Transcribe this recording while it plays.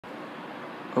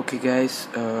Okay guys,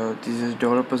 this is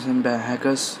Developers by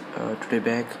Hackers today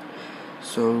back.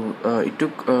 So it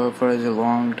took for us a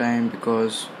long time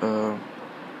because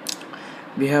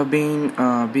we have been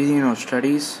busy in our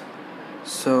studies.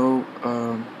 So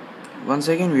once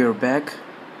again we are back.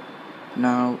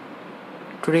 Now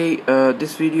today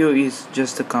this video is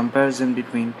just a comparison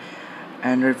between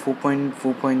Android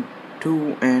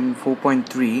 4.4.2 and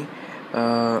 4.3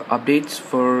 updates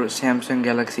for Samsung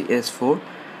Galaxy S4.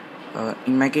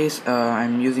 In my case,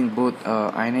 I'm using both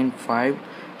i9500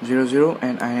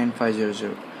 and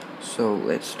i9500. So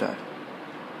let's start.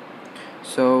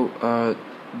 So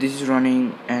this is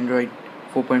running Android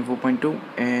 4.4.2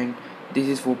 and this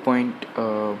is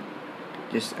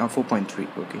 4.3.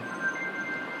 Okay.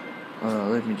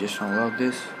 Let me just unlock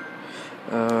this.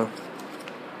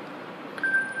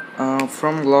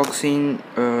 From lock screen,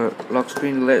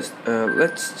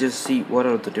 let's just see what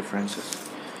are the differences.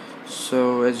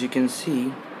 So as you can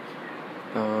see,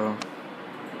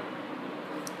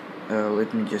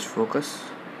 let me just focus.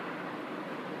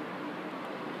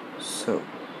 So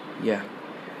yeah,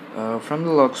 from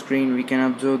the lock screen we can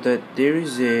observe that there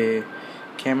is a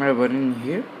camera button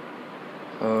here,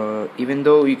 even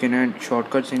though you can add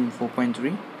shortcuts in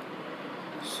 4.3.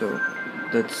 so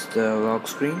that's the lock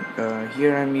screen.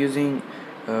 Here I'm using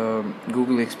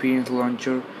Google Experience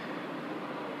Launcher,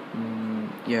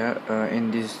 in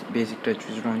this basic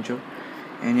TouchWiz launcher,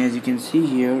 and as you can see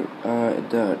here at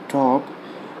the top,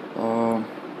 all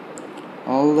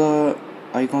the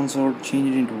icons are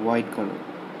changed into white color.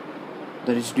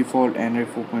 That is default Android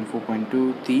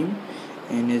 4.4.2 theme,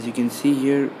 and as you can see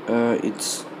here,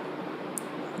 it's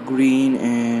green,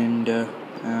 and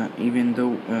even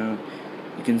though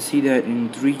you can see that in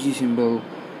 3G symbol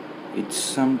it's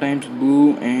sometimes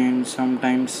blue and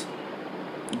sometimes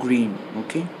green.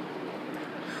 Okay,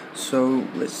 so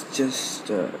let's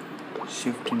just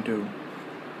shift into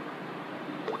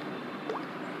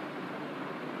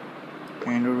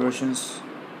Android versions.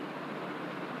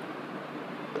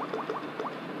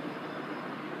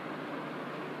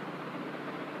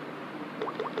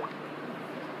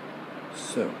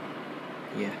 So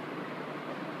yeah,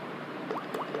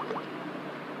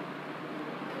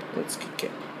 let's kick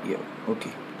it. Yeah,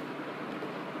 okay.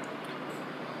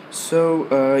 So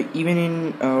even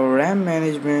in RAM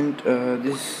management,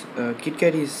 this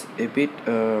KitKat is a bit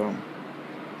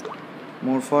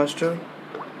more faster.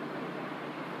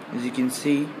 As you can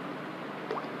see,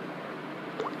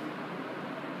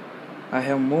 I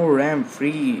have more RAM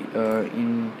free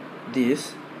in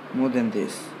this more than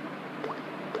this.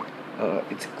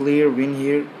 It's a clear win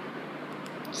here.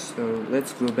 So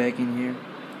let's go back in here,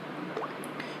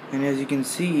 and as you can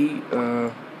see,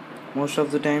 most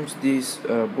of the times these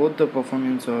both the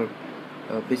performance are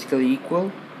basically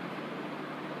equal.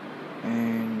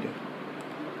 And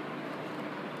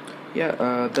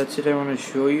yeah, that's it I want to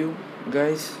show you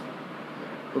guys.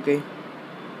 Okay,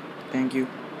 thank you.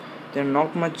 There are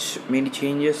not many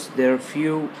changes. There are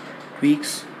few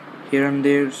tweaks here and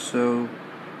there, so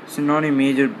it's not a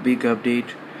major big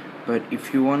update, but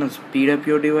if you want to speed up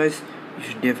your device, you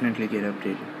should definitely get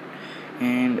updated.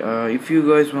 And if you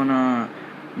guys wanna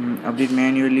update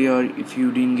manually, or if you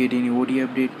didn't get any OT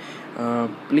update,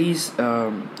 please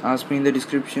ask me in the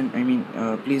description.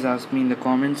 Please ask me in the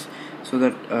comments so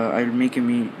that I'll make a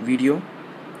video.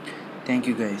 Thank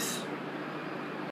you guys.